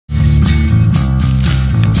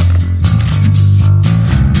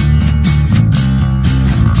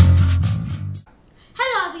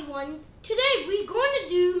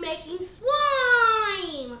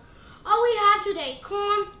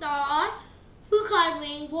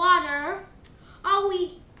adding water.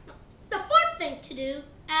 The fourth thing to do,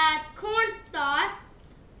 add cornstarch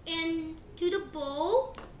into the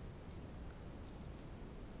bowl.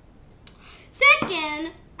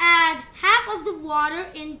 Second, add half of the water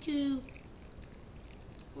into,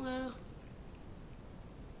 well,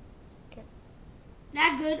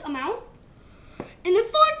 that good amount. And the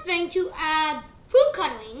fourth thing, to add fruit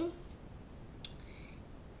coloring.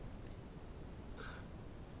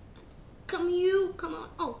 Come on.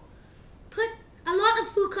 Oh, put a lot of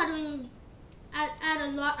food coloring. Add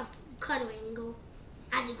a lot of food coloring. Go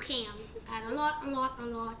as you can. Add a lot.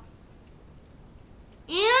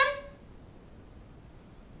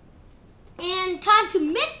 And time to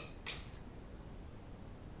mix.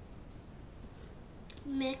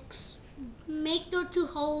 Make sure to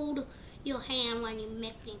hold your hand when you're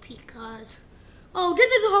mixing because, oh,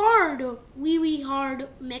 this is hard. Really hard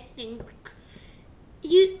mixing.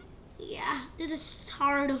 Yeah, this is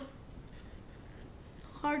hard.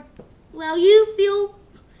 Well,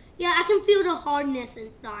 I can feel the hardness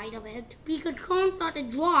inside of it because corn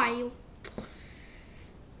started dry.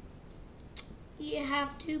 You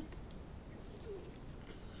have to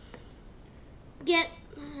get.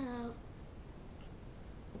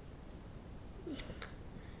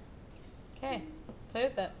 Okay, play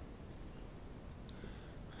with it.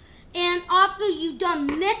 And after you've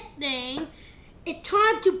done mixing, it's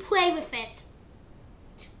time to play with it.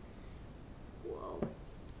 Whoa.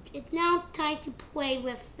 It's now time to play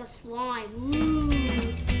with the slime. Ooh.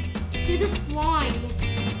 Do the slime.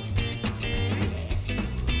 Yes.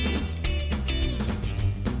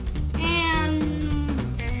 And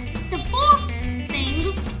the fourth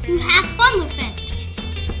thing, to have fun with it.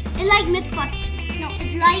 It's like milk butter. No,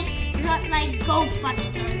 it's like goat butter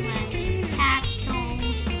when you catch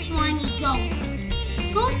those slimy goats.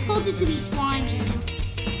 Goat's supposed to be slimy.